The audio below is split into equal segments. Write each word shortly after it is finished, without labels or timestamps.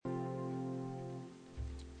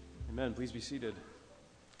Amen. Please be seated.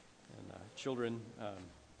 And children,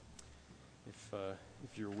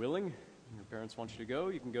 if you're willing, and your parents want you to go,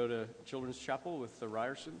 you can go to Children's Chapel with the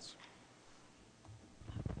Ryersons.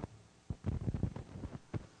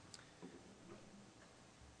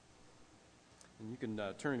 And you can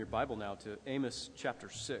turn in your Bible now to Amos chapter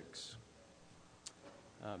 6.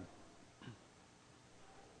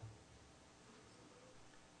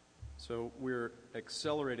 So we're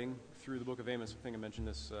accelerating through the book of Amos. I think I mentioned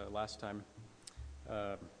this last time.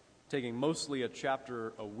 Taking mostly a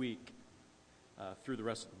chapter a week through the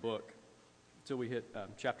rest of the book until we hit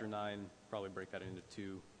chapter 9. Probably break that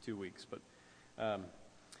into two weeks. But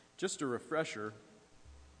just a refresher,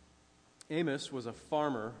 Amos was a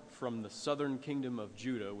farmer from the southern kingdom of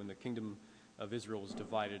Judah when the kingdom of Israel was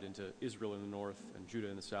divided into Israel in the north and Judah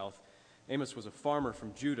in the south. Amos was a farmer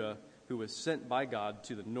from Judah who was sent by God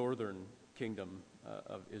to the northern kingdom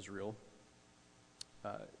of Israel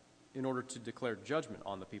in order to declare judgment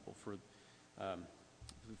on the people for the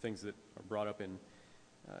things that are brought up in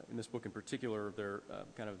this book in particular, their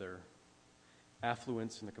their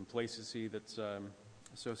affluence and the complacency that's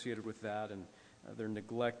associated with that, and their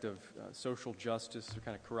neglect of social justice, their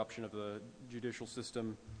kind of corruption of the judicial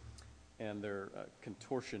system, and their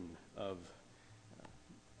contortion of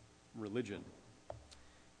religion.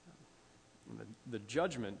 The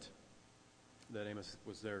judgment that Amos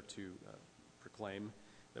was there to proclaim,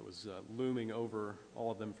 that was looming over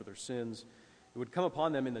all of them for their sins, it would come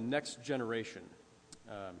upon them in the next generation.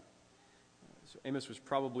 So Amos was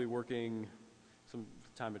probably working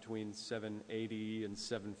sometime between 780 and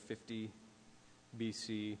 750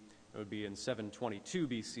 BC. It would be in 722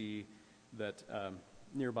 BC that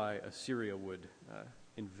nearby Assyria would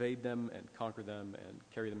invade them and conquer them and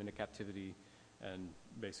carry them into captivity, and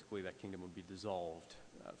basically that kingdom would be dissolved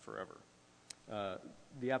forever.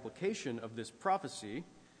 The application of this prophecy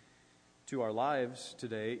to our lives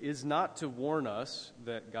today is not to warn us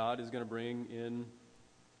that God is going to bring in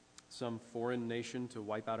some foreign nation to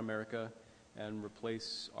wipe out America and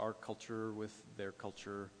replace our culture with their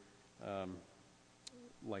culture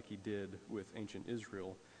like he did with ancient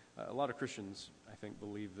Israel. A lot of Christians, I think,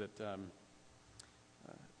 believe that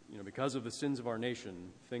because of the sins of our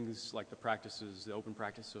nation, things like the open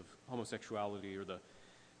practice of homosexuality or the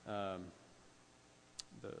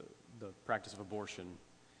practice of abortion,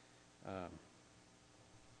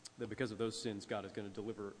 that because of those sins, God is going to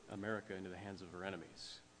deliver America into the hands of her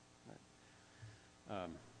enemies. Right?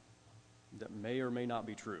 That may or may not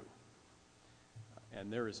be true,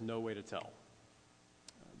 and there is no way to tell.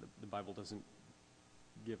 The Bible doesn't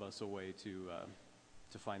give us a way to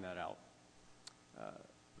find that out.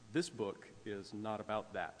 This book is not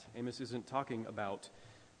about that. Amos isn't talking about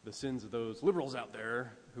the sins of those liberals out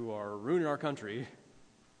there who are ruining our country.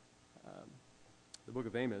 The book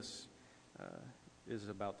of Amos is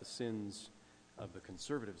about the sins of the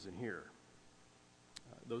conservatives in here.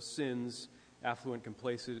 Those sins, affluent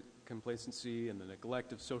complacency and the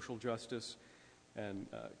neglect of social justice and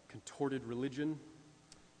contorted religion,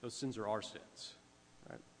 those sins are our sins,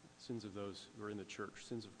 right? Sins of those who are in the church,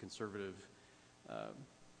 sins of conservative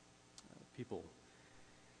people.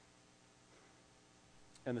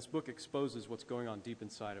 And this book exposes what's going on deep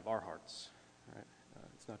inside of our hearts. Right?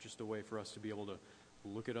 It's not just a way for us to be able to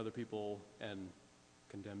look at other people and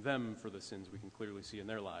condemn them for the sins we can clearly see in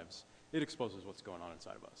their lives. It exposes what's going on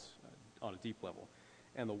inside of us on a deep level.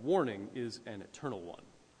 And the warning is an eternal one.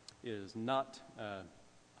 It is not a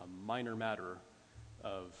minor matter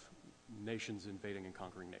of nations invading and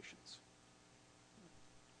conquering nations.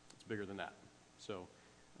 It's bigger than that. So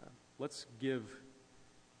let's give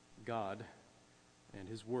God and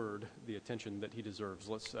his word the attention that he deserves.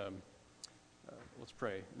 Let's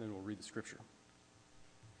pray, and then we'll read the scripture.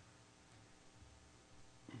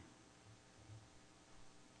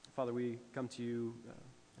 Father, we come to you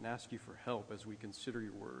and ask you for help as we consider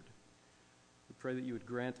your word. We pray that you would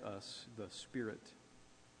grant us the Spirit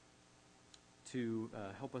to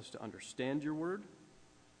help us to understand your word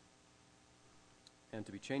and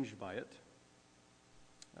to be changed by it.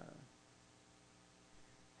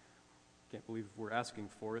 Can't believe we're asking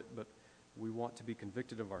for it, but we want to be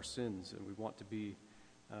convicted of our sins, and we want to be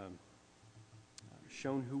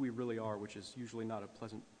shown who we really are, which is usually not a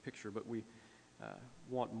pleasant picture, but we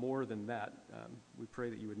want more than that. We pray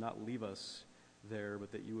that you would not leave us there,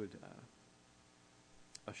 but that you would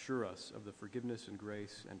assure us of the forgiveness and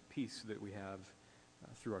grace and peace that we have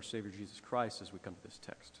through our Savior Jesus Christ as we come to this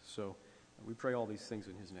text. So we pray all these things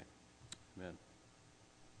in his name. Amen.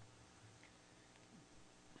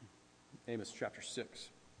 Amos chapter 6.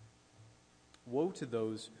 Woe to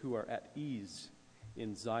those who are at ease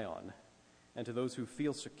in Zion and to those who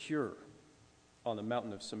feel secure on the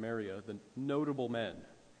mountain of Samaria, the notable men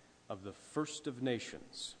of the first of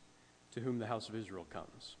nations, to whom the house of Israel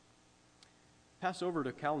comes. Pass over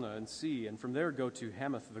to Calneh and see, and from there go to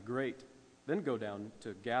Hamath the Great, then go down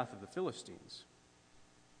to Gath of the Philistines.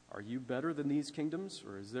 Are you better than these kingdoms,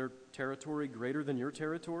 or is their territory greater than your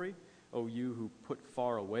territory, O you who put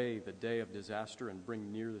far away the day of disaster and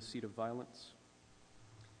bring near the seat of violence?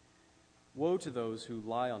 Woe to those who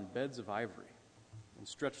lie on beds of ivory and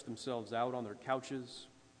stretch themselves out on their couches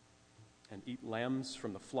and eat lambs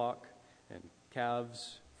from the flock and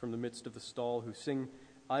calves from the midst of the stall, who sing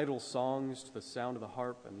idle songs to the sound of the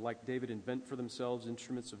harp and, like David, invent for themselves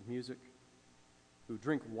instruments of music, who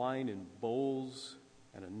drink wine in bowls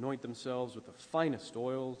and anoint themselves with the finest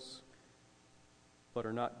oils, but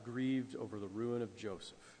are not grieved over the ruin of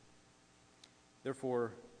Joseph.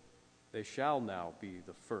 Therefore, they shall now be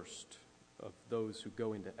the first of those who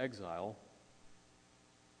go into exile,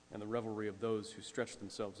 and the revelry of those who stretch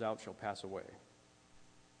themselves out shall pass away.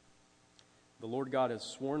 The Lord God has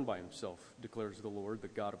sworn by himself, declares the Lord, the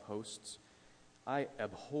God of hosts. I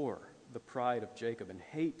abhor the pride of Jacob and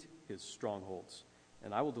hate his strongholds,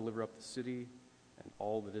 and I will deliver up the city and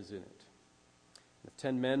all that is in it. And if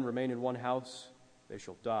 10 men remain in one house, they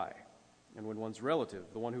shall die. And when one's relative,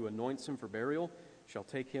 the one who anoints him for burial, shall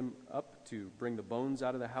take him up to bring the bones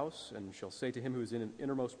out of the house, and shall say to him who is in the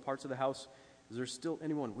innermost parts of the house, is there still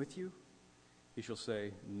anyone with you? He shall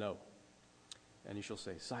say, no. And he shall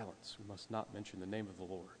say, silence, we must not mention the name of the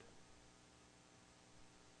Lord.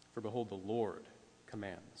 For behold, the Lord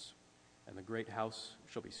commands, and the great house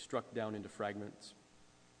shall be struck down into fragments,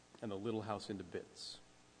 and the little house into bits.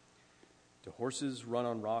 Do horses run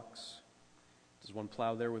on rocks? Does one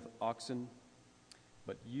plow there with oxen?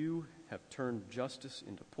 But you have turned justice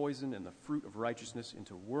into poison and the fruit of righteousness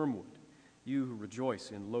into wormwood. You who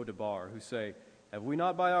rejoice in Lo-debar, who say, have we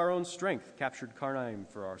not by our own strength captured Karnaim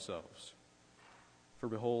for ourselves? For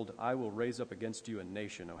behold, I will raise up against you a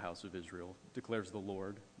nation, O house of Israel, declares the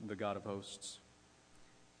Lord, the God of hosts.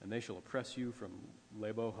 And they shall oppress you from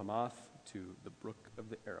Lebo Hamath to the brook of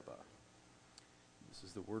the Arabah. This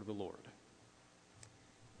is the word of the Lord.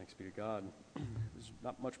 Thanks be to God. There's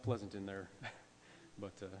not much pleasant in there,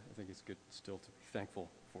 but I think it's good still to be thankful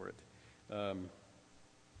for it.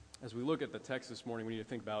 As we look at the text this morning, we need to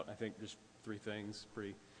think about, I think, just 3 things.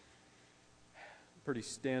 Pretty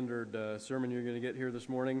standard sermon you're going to get here this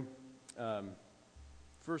morning.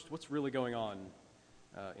 First, what's really going on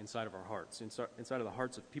inside of our hearts, inside of the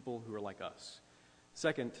hearts of people who are like us?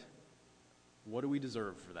 Second, what do we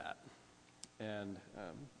deserve for that? And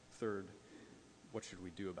third, what should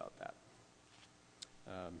we do about that?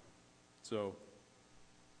 So,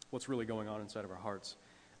 what's really going on inside of our hearts?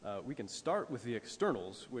 We can start with the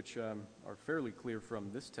externals, which are fairly clear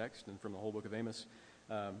from this text and from the whole book of Amos,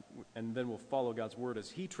 and then we'll follow God's word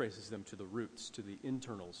as he traces them to the roots, to the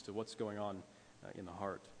internals, to what's going on in the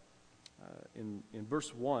heart. In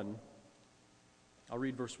verse 1, I'll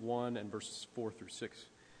read verse 1 and verses 4 through 6.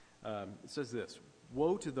 It says this,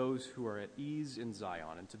 woe to those who are at ease in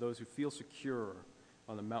Zion, and to those who feel secure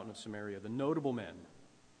on the mountain of Samaria, the notable men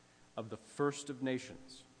of the first of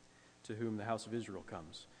nations, to whom the house of Israel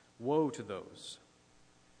comes. Woe to those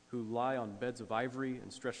who lie on beds of ivory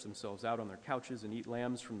and stretch themselves out on their couches and eat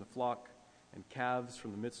lambs from the flock and calves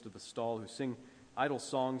from the midst of the stall, who sing idle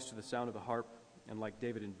songs to the sound of the harp and, like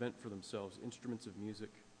David, invent for themselves instruments of music,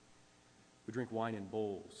 who drink wine in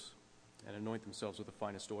bowls and anoint themselves with the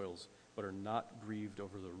finest oils, but are not grieved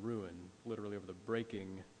over the ruin, literally over the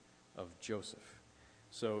breaking of Joseph.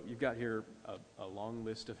 So you've got here a long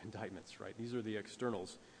list of indictments, right? These are the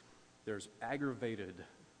externals. There's aggravated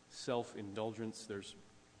self-indulgence, there's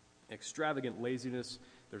extravagant laziness,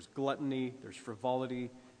 there's gluttony, there's frivolity,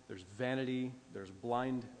 there's vanity, there's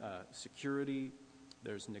blind security,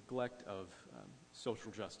 there's neglect of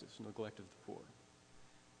social justice, neglect of the poor.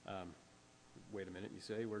 Wait a minute, you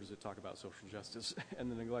say, where does it talk about social justice and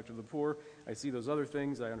the neglect of the poor? I see those other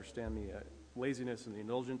things. I understand the laziness and the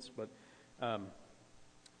indulgence, but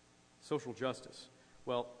social justice.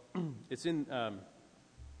 Well, it's in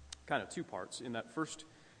kind of 2 parts. In that first,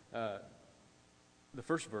 the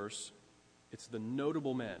first verse, it's the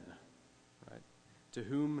notable men, right, to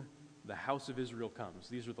whom the house of Israel comes.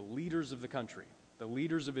 These are the leaders of the country, the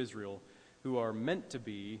leaders of Israel, who are meant to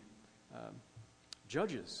be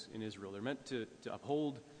judges in Israel. They're meant to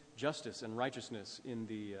uphold justice and righteousness in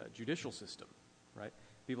the judicial system, right?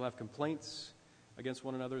 People have complaints against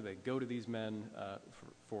one another. They go to these men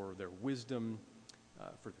for their wisdom,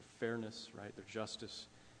 for their fairness, right, their justice,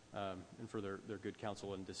 and for their good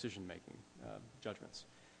counsel and decision-making judgments.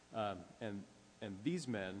 And And these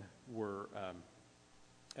men were,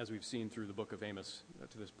 as we've seen through the book of Amos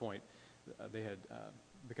to this point, they had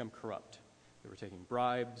become corrupt. They were taking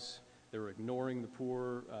bribes. They were ignoring the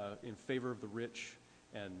poor in favor of the rich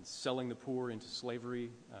and selling the poor into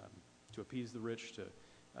slavery to appease the rich.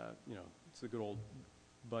 It's the good old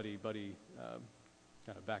buddy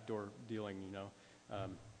kind of backdoor dealing.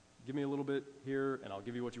 Give me a little bit here, and I'll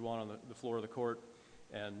give you what you want on the floor of the court.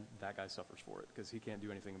 And that guy suffers for it because he can't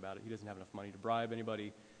do anything about it. He doesn't have enough money to bribe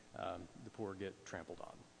anybody. The poor get trampled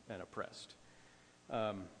on and oppressed.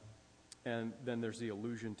 And then there's the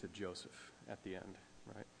allusion to Joseph at the end,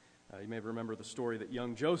 right? You may remember the story that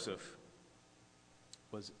young Joseph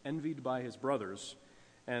was envied by his brothers,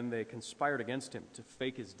 and they conspired against him to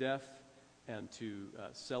fake his death and to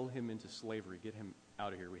sell him into slavery, get him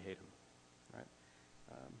out of here. We hate him, right?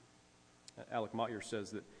 Alec Motyer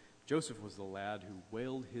says that Joseph was the lad who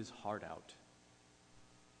wailed his heart out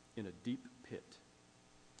in a deep pit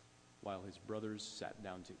while his brothers sat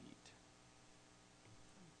down to eat.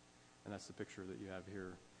 And that's the picture that you have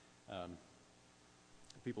here.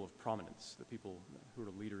 The people of prominence, the people who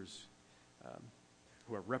are leaders,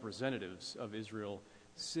 who are representatives of Israel,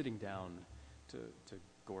 sitting down to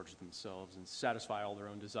gorge themselves and satisfy all their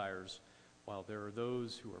own desires, while there are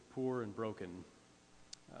those who are poor and broken,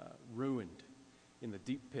 ruined in the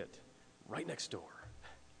deep pit right next door,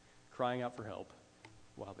 crying out for help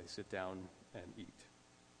while they sit down and eat.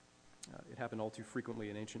 It happened all too frequently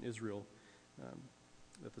in ancient Israel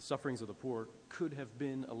that the sufferings of the poor could have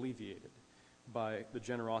been alleviated by the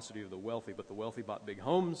generosity of the wealthy, but the wealthy bought big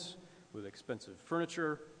homes with expensive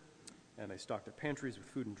furniture, and they stocked their pantries with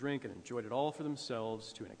food and drink and enjoyed it all for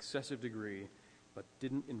themselves to an excessive degree, but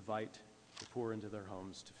didn't invite the poor into their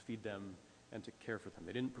homes to feed them and to care for them.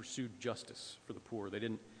 They didn't pursue justice for the poor. They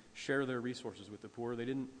didn't share their resources with the poor. They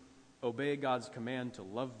didn't obey God's command to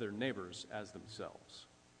love their neighbors as themselves.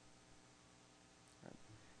 Right?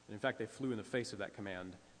 And in fact, they flew in the face of that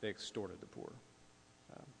command. They extorted the poor,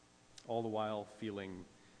 all the while feeling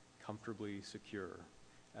comfortably secure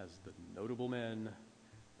as the notable men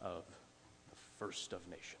of the first of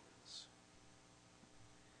nations,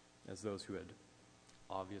 as those who had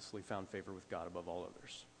obviously found favor with God above all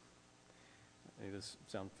others. Any of this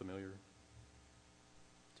sound familiar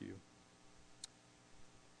to you?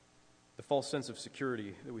 The false sense of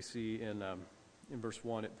security that we see in verse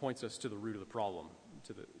 1, it points us to the root of the problem,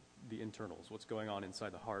 to the internals, what's going on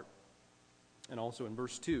inside the heart. And also in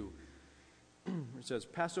verse 2, it says,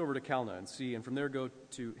 "Pass over to Calneh and see, and from there go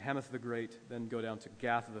to Hamath the Great, then go down to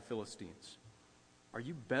Gath of the Philistines. Are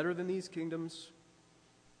you better than these kingdoms?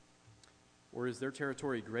 Or is their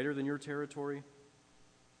territory greater than your territory?"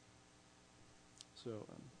 So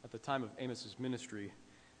at the time of Amos's ministry,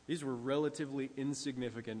 these were relatively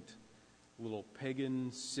insignificant little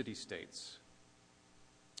pagan city-states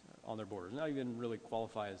on their borders. Not even really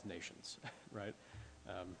qualify as nations, right?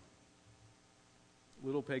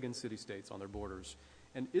 Little pagan city-states on their borders.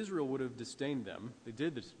 And Israel would have disdained them. They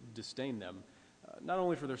did disdain them, not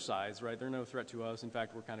only for their size, right? They're no threat to us. In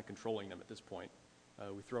fact, we're kind of controlling them at this point.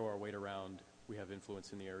 We throw our weight around. We have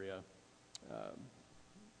influence in the area.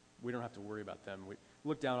 We don't have to worry about them. We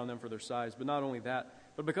look down on them for their size, but not only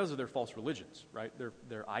that, but because of their false religions, right?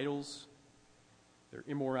 Their idols, their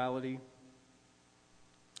immorality.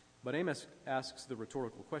 But Amos asks the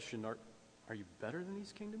rhetorical question, are you better than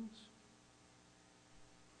these kingdoms?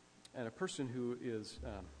 And a person who is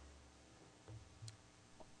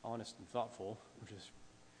honest and thoughtful, which is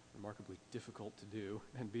remarkably difficult to do,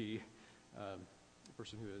 and be a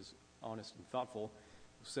person who is honest and thoughtful,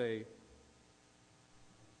 will say,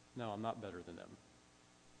 no, I'm not better than them.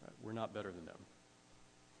 Right? We're not better than them.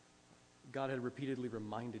 God had repeatedly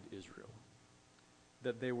reminded Israel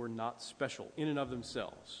that they were not special in and of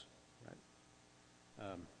themselves,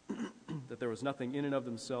 right? That there was nothing in and of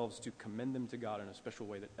themselves to commend them to God in a special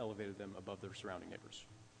way that elevated them above their surrounding neighbors,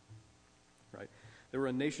 right? They were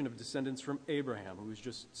a nation of descendants from Abraham, who was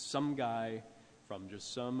just some guy from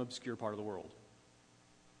just some obscure part of the world,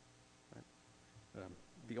 right?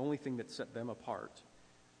 The only thing that set them apart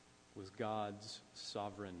was God's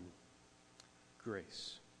sovereign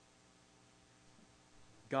grace.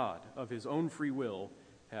 God, of his own free will,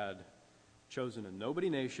 had chosen a nobody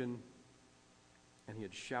nation, and he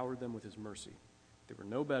had showered them with his mercy. They were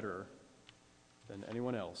no better than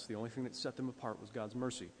anyone else. The only thing that set them apart was God's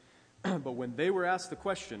mercy. But when they were asked the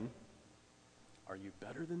question, are you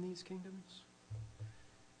better than these kingdoms?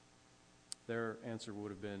 Their answer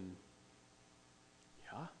would have been,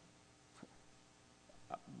 yeah.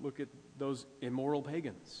 Look at those immoral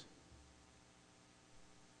pagans.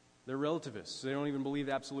 They're relativists. They don't even believe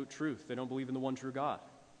absolute truth. They don't believe in the one true God.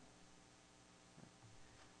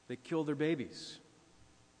 They kill their babies.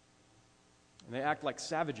 And they act like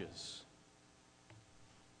savages.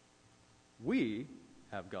 We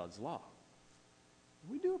have God's law.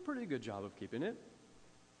 We do a pretty good job of keeping it.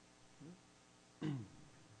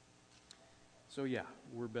 So yeah,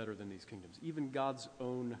 we're better than these kingdoms. Even God's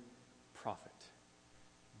own prophet,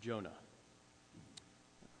 Jonah,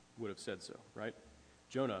 would have said so, right?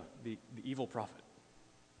 Jonah, the evil prophet,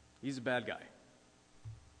 he's a bad guy,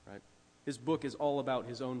 right? His book is all about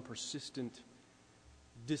his own persistent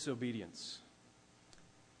disobedience,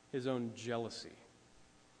 his own jealousy,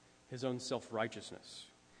 his own self-righteousness.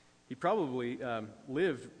 He probably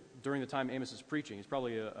lived during the time Amos is preaching. He's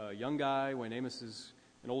probably a young guy when Amos is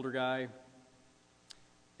an older guy.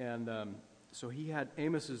 And so he had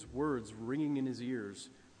Amos's words ringing in his ears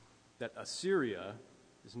that Assyria,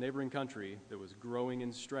 this neighboring country that was growing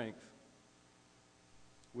in strength,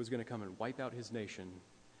 was going to come and wipe out his nation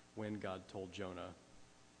when God told Jonah,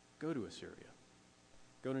 go to Assyria.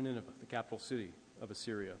 Go to Nineveh, the capital city of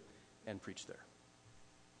Assyria, and preach there.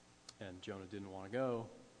 And Jonah didn't want to go,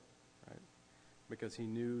 right? Because he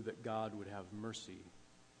knew that God would have mercy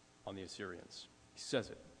on the Assyrians. He says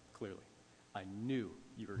it clearly. I knew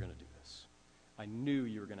you were going to do this. I knew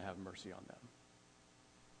you were going to have mercy on them.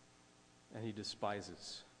 And he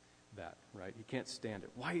despises that, right? He can't stand it.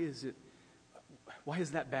 Why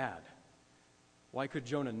is that bad? Why could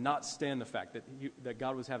Jonah not stand the fact that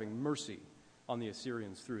God was having mercy on the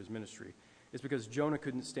Assyrians through his ministry? It's because Jonah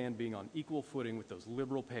couldn't stand being on equal footing with those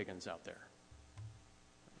liberal pagans out there.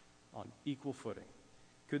 On equal footing.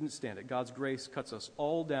 Couldn't stand it. God's grace cuts us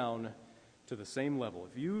all down to the same level.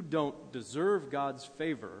 If you don't deserve God's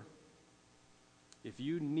favor, if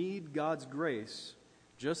you need God's grace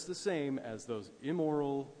just the same as those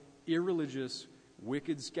immoral, irreligious,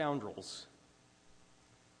 wicked scoundrels,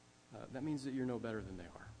 that means that you're no better than they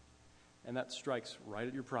are. And that strikes right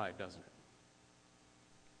at your pride, doesn't it?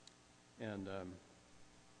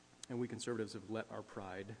 And we conservatives have let our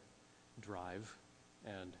pride drive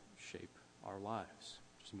and shape our lives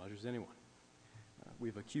just as much as anyone.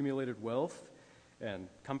 We've accumulated wealth and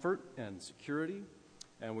comfort and security,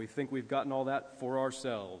 and we think we've gotten all that for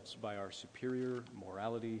ourselves by our superior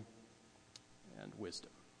morality and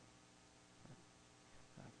wisdom.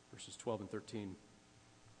 Verses 12 and 13.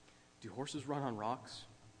 Do horses run on rocks?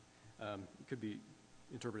 It could be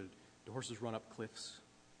interpreted, do horses run up cliffs?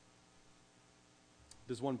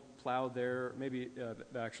 Does one plow there? Maybe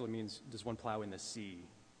that actually means, does one plow in the sea?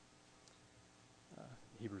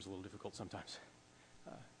 Hebrew's a little difficult sometimes.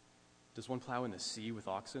 Does one plow in the sea with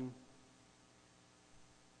oxen?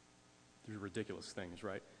 These are ridiculous things,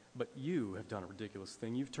 right? But you have done a ridiculous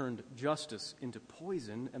thing. You've turned justice into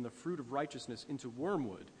poison and the fruit of righteousness into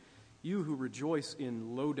wormwood. You who rejoice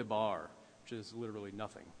in Lo-debar, which is literally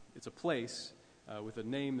nothing. It's a place with a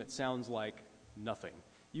name that sounds like nothing.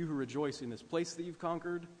 You who rejoice in this place that you've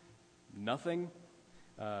conquered, nothing.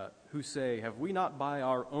 Who say, have we not by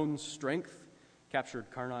our own strength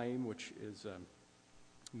captured Karnaim, which is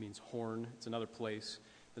means horn. It's another place.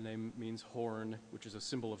 The name means horn, which is a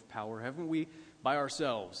symbol of power. Haven't we, by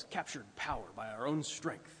ourselves, captured power by our own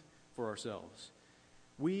strength for ourselves?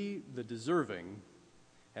 We, the deserving,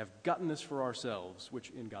 have gotten this for ourselves,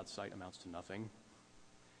 which in God's sight amounts to nothing.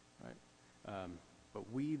 Right? But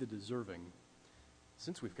we, the deserving,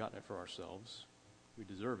 since we've gotten it for ourselves, we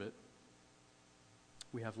deserve it,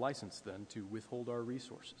 we have license then to withhold our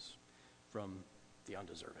resources from the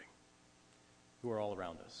undeserving, who are all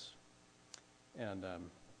around us. And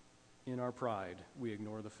in our pride, we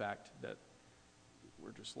ignore the fact that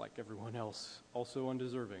we're just like everyone else, also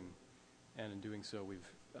undeserving. And in doing so, we've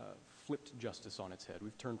flipped justice on its head.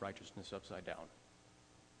 We've turned righteousness upside down.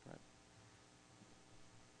 Right?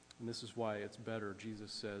 And this is why it's better,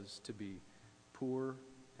 Jesus says, to be poor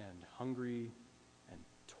and hungry and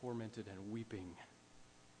tormented and weeping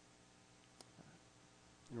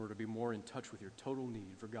in order to be more in touch with your total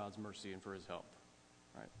need for God's mercy and for his help.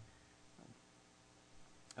 Right?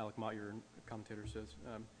 Alec Mott, your commentator, says,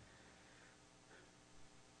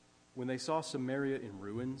 when they saw Samaria in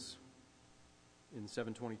ruins in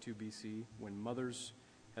 722 BC, when mothers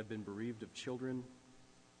had been bereaved of children,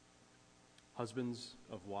 husbands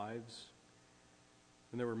of wives,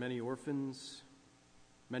 when there were many orphans,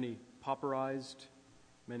 many pauperized,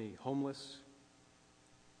 many homeless,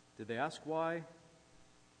 did they ask why?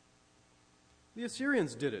 The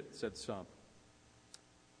Assyrians did it, said some.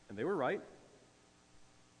 And they were right.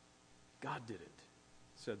 God did it,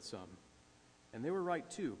 said some. And they were right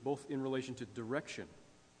too, both in relation to direction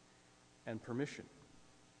and permission.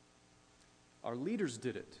 Our leaders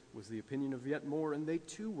did it, was the opinion of yet more, and they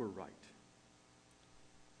too were right.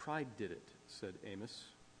 Pride did it, said Amos.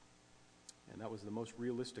 And that was the most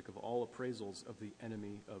realistic of all appraisals of the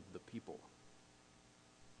enemy of the people.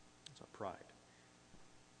 It's our pride.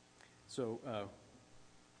 So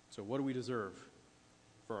what do we deserve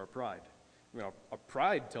for our pride? I mean, our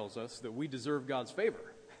pride tells us that we deserve God's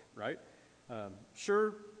favor, right?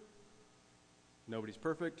 Sure, nobody's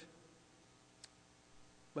perfect,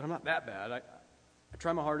 but I'm not that bad. I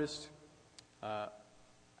try my hardest. I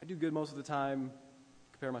do good most of the time.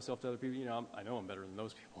 Compare myself to other people. I know I'm better than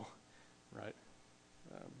those people, right?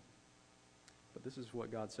 But this is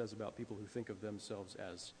what God says about people who think of themselves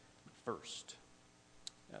as first,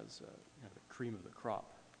 as the cream of the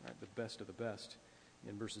crop, right? The best of the best.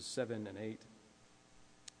 In verses 7 and 8,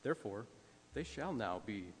 therefore, they shall now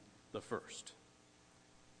be the first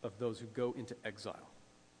of those who go into exile.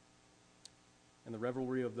 And the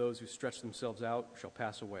revelry of those who stretch themselves out shall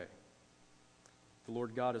pass away. The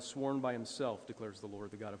Lord God has sworn by himself, declares the Lord,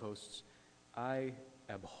 the God of hosts, I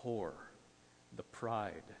abhor the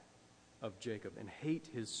pride of Jacob and hate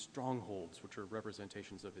his strongholds, which are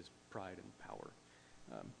representations of his pride and power.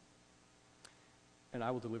 And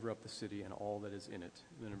I will deliver up the city and all that is in it.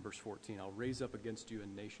 And then in verse 14, I'll raise up against you a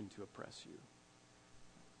nation to oppress you.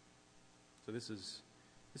 So this is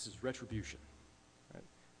retribution. Right?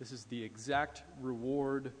 This is the exact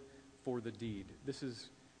reward for the deed. This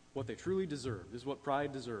is what they truly deserve. This is what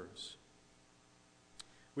pride deserves.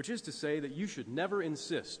 Which is to say that you should never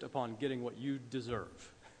insist upon getting what you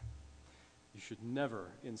deserve. You should never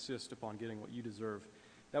insist upon getting what you deserve.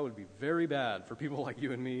 That would be very bad for people like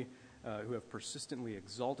you and me who have persistently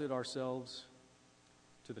exalted ourselves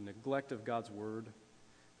to the neglect of God's word,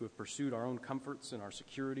 who have pursued our own comforts and our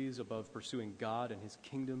securities above pursuing God and his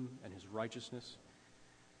kingdom and his righteousness,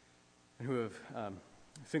 and who have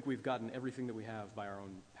think we've gotten everything that we have by our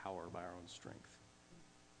own power, by our own strength.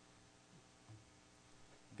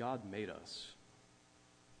 God made us,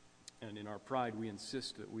 and in our pride we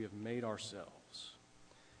insist that we have made ourselves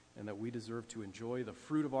and that we deserve to enjoy the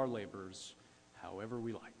fruit of our labors however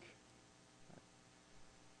we like.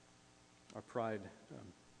 Our pride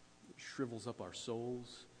shrivels up our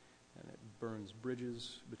souls, and it burns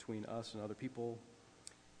bridges between us and other people,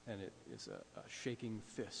 and it is a shaking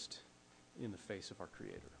fist in the face of our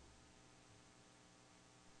Creator.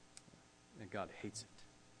 And God hates it.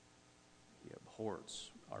 He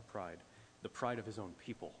abhors our pride, the pride of his own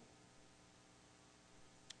people.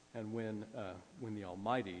 And when the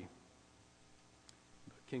Almighty,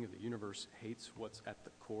 the King of the universe, hates what's at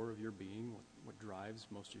the core of your being, what drives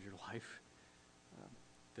most of your life,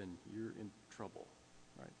 then you're in trouble,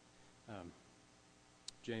 right?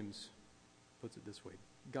 James puts it this way: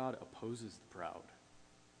 God opposes the proud,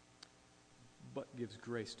 but gives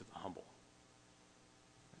grace to the humble.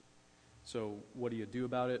 So what do you do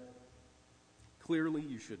about it? Clearly,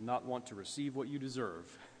 you should not want to receive what you deserve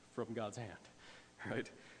from God's hand, right?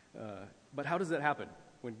 But how does that happen?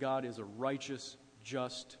 When God is a righteous,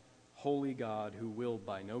 just, holy God who will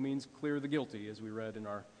by no means clear the guilty, as we read in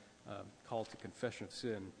our call to confession of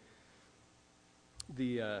sin.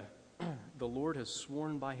 The Lord has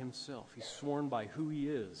sworn by himself. He's sworn by who he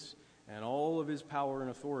is and all of his power and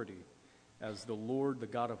authority as the Lord, the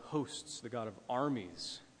God of hosts, the God of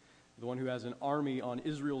armies, the one who has an army on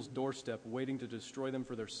Israel's doorstep waiting to destroy them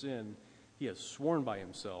for their sin. He has sworn by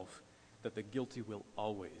himself that the guilty will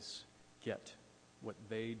always get what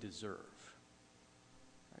they deserve.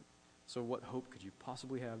 Right? So what hope could you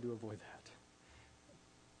possibly have to avoid that?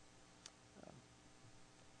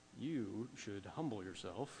 You should humble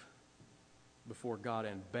yourself before God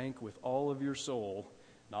and bank with all of your soul,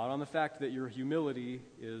 not on the fact that your humility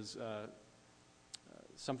is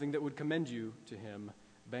something that would commend you to him.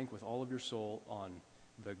 Bank with all of your soul on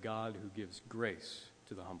the God who gives grace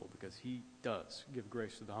to the humble, because he does give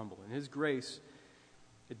grace to the humble. And his grace,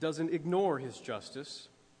 it doesn't ignore his justice,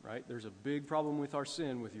 right? There's a big problem with our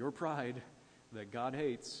sin, with your pride, that God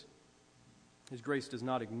hates. His grace does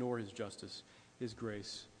not ignore his justice. His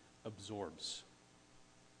grace absorbs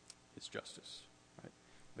his justice, right?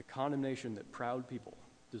 The condemnation that proud people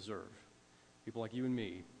deserve, people like you and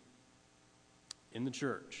me, in the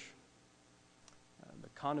church, the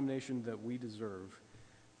condemnation that we deserve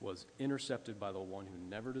was intercepted by the one who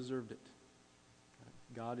never deserved it.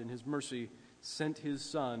 God, in his mercy, sent his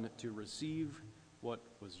Son to receive what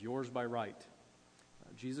was yours by right.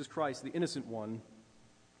 Jesus Christ, the innocent one,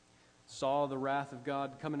 saw the wrath of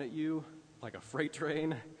God coming at you like a freight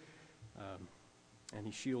train, and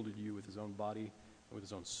he shielded you with his own body and with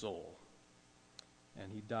his own soul.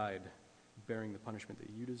 And he died bearing the punishment that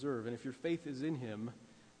you deserve. And if your faith is in him,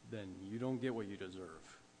 then you don't get what you deserve,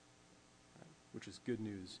 right? Which is good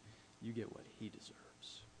news. You get what he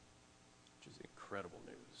deserves, which is incredible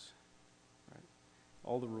news.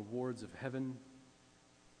 all the rewards of heaven,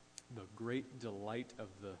 the great delight of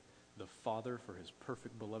the Father for his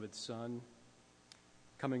perfect beloved Son,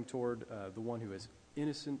 coming toward the one who is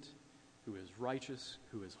innocent, who is righteous,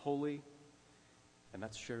 who is holy, and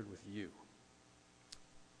that's shared with you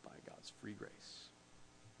by God's free grace.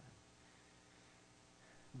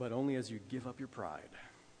 But only as you give up your pride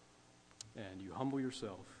and you humble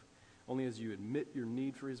yourself, only as you admit your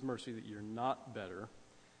need for his mercy, that you're not better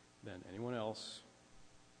than anyone else,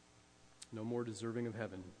 no more deserving of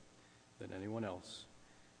heaven than anyone else.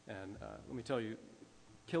 And let me tell you,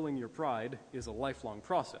 killing your pride is a lifelong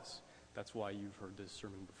process. That's why you've heard this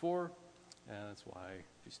sermon before, and that's why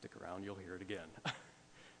if you stick around, you'll hear it again.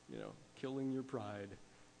 Killing your pride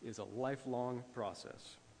is a lifelong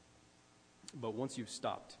process. But once you've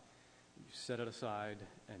stopped, you set it aside,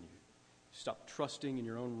 and you stop trusting in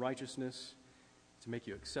your own righteousness to make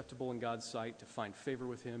you acceptable in God's sight, to find favor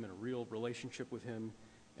with him and a real relationship with him,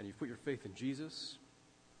 and you put your faith in Jesus,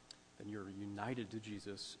 then you're united to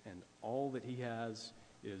Jesus, and all that he has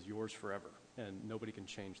is yours forever, and nobody can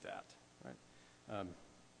change that, right?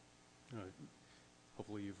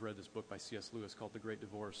 Hopefully you've read this book by C.S. Lewis called The Great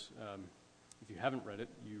Divorce. If you haven't read it,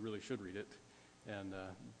 you really should read it, and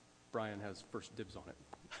Brian has first dibs on it.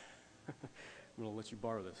 I'm going to let you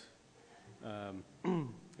borrow this.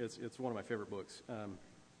 It's one of my favorite books.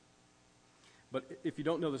 But if you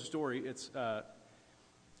don't know the story, it's a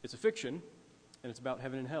fiction, and it's about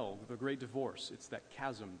heaven and hell, the great divorce. It's that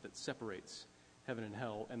chasm that separates heaven and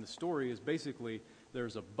hell. And the story is basically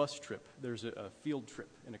there's a bus trip, there's a field trip,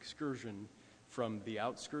 an excursion from the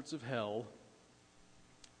outskirts of hell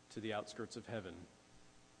to the outskirts of heaven.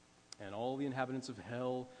 And all the inhabitants of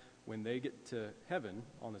hell, when they get to heaven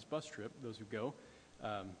on this bus trip, those who go,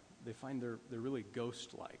 they find they're really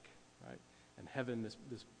ghost-like, right? And heaven,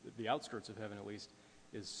 the outskirts of heaven at least,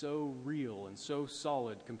 is so real and so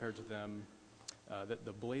solid compared to them that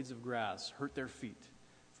the blades of grass hurt their feet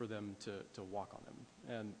for them to walk on them.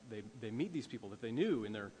 And they meet these people that they knew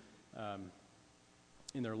in their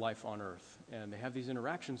life on earth, and they have these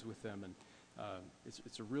interactions with them, and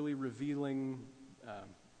it's a really revealing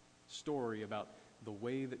story about the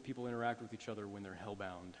way that people interact with each other when they're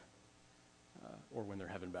hell-bound or when they're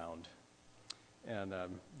heaven-bound. And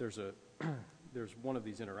there's one of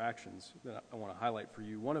these interactions that I want to highlight for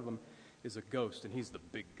you. One of them is a ghost, and he's the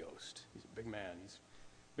big ghost. He's a big man. He's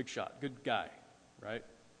a big shot, good guy, right?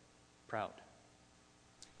 Proud.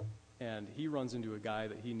 And he runs into a guy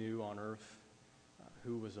that he knew on earth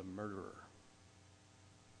who was a murderer.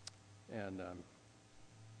 And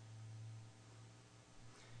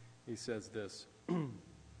he says this,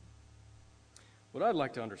 "What I'd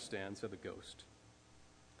like to understand," said the ghost,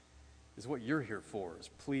 "is what you're here for, as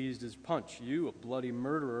pleased as Punch, you, a bloody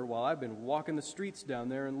murderer, while I've been walking the streets down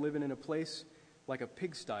there and living in a place like a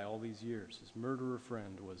pigsty all these years." His murderer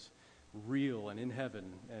friend was real and in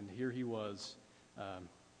heaven, and here he was,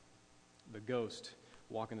 the ghost,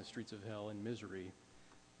 walking the streets of hell in misery.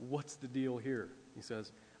 What's the deal here? He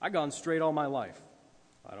says, "I've gone straight all my life.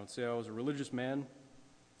 I don't say I was a religious man,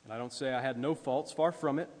 and I don't say I had no faults, far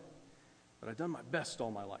from it, but I've done my best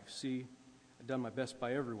all my life. See, I've done my best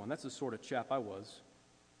by everyone. That's the sort of chap I was.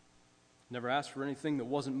 Never asked for anything that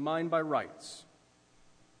wasn't mine by rights.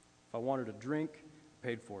 If I wanted a drink, I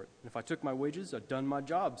paid for it. And if I took my wages, I'd done my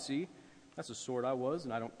job. See, that's the sort I was,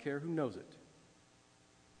 and I don't care who knows it."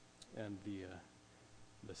 And the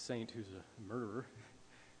saint, who's a murderer,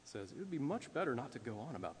 says, "It would be much better not to go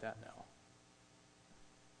on about that now."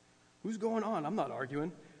 "Who's going on? I'm not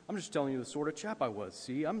arguing. I'm just telling you the sort of chap I was,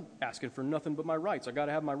 see? I'm asking for nothing but my rights. I got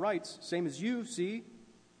to have my rights, same as you, see?"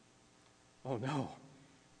 "Oh, no.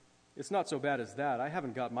 It's not so bad as that. I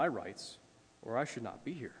haven't got my rights, or I should not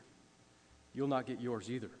be here. You'll not get yours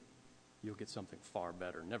either. You'll get something far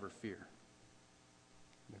better, never fear."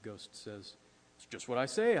 And the ghost says, "It's just what I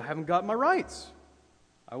say. I haven't got my rights.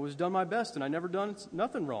 I always done my best, and I never done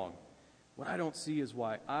nothing wrong. What I don't see is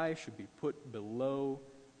why I should be put below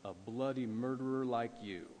a bloody murderer like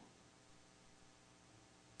you."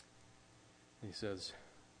 And he says,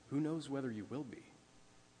 "Who knows whether you will be?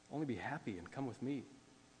 Only be happy and come with me."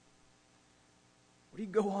 "What do you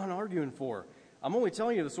go on arguing for? I'm only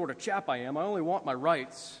telling you the sort of chap I am. I only want my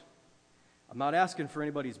rights. I'm not asking for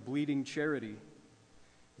anybody's bleeding charity."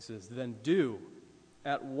 He says, "Then do,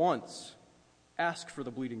 at once, ask for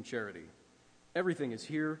the bleeding charity. Everything is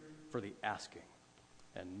here for the asking,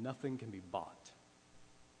 and nothing can be bought."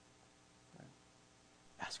 Right?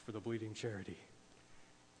 Ask for the bleeding charity.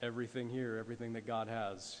 Everything here, everything that God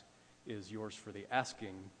has, is yours for the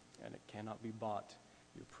asking, and it cannot be bought.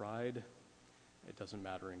 Your pride, it doesn't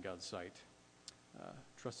matter in God's sight.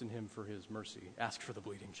 Trust in him for his mercy. Ask for the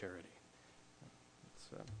bleeding charity.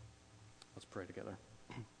 Let's pray together.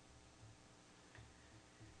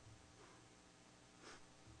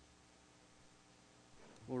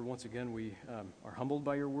 Lord, once again, we are humbled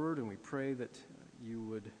by your word, and we pray that you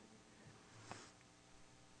would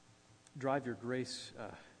drive your grace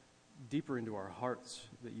deeper into our hearts,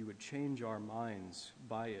 that you would change our minds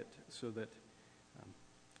by it, so that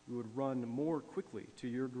we would run more quickly to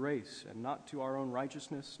your grace and not to our own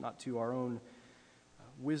righteousness, not to our own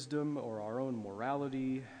wisdom or our own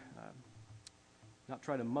morality, not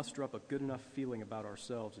try to muster up a good enough feeling about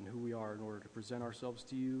ourselves and who we are in order to present ourselves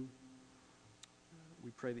to you. We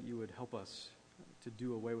pray that you would help us to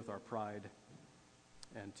do away with our pride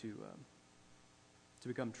and to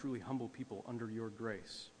become truly humble people under your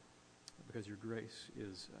grace, because your grace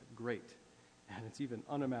is great, and it's even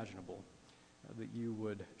unimaginable that you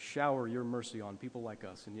would shower your mercy on people like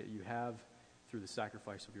us, and yet you have through the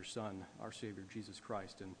sacrifice of your Son, our Savior, Jesus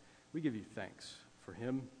Christ. And we give you thanks for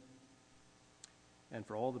him and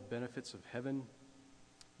for all the benefits of heaven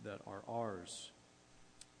that are ours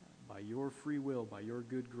by your free will, by your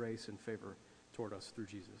good grace and favor toward us through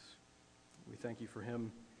Jesus. We thank you for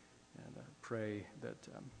him, and pray that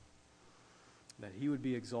he would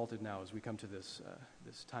be exalted now as we come to this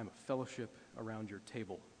time of fellowship around your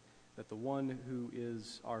table, that the one who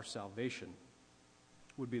is our salvation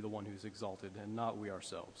would be the one who's exalted and not we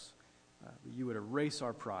ourselves. That you would erase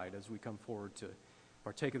our pride as we come forward to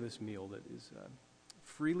partake of this meal that is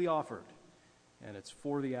freely offered, and it's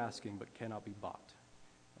for the asking but cannot be bought.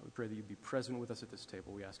 We pray that you'd be present with us at this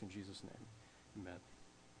table. We ask in Jesus' name. Amen.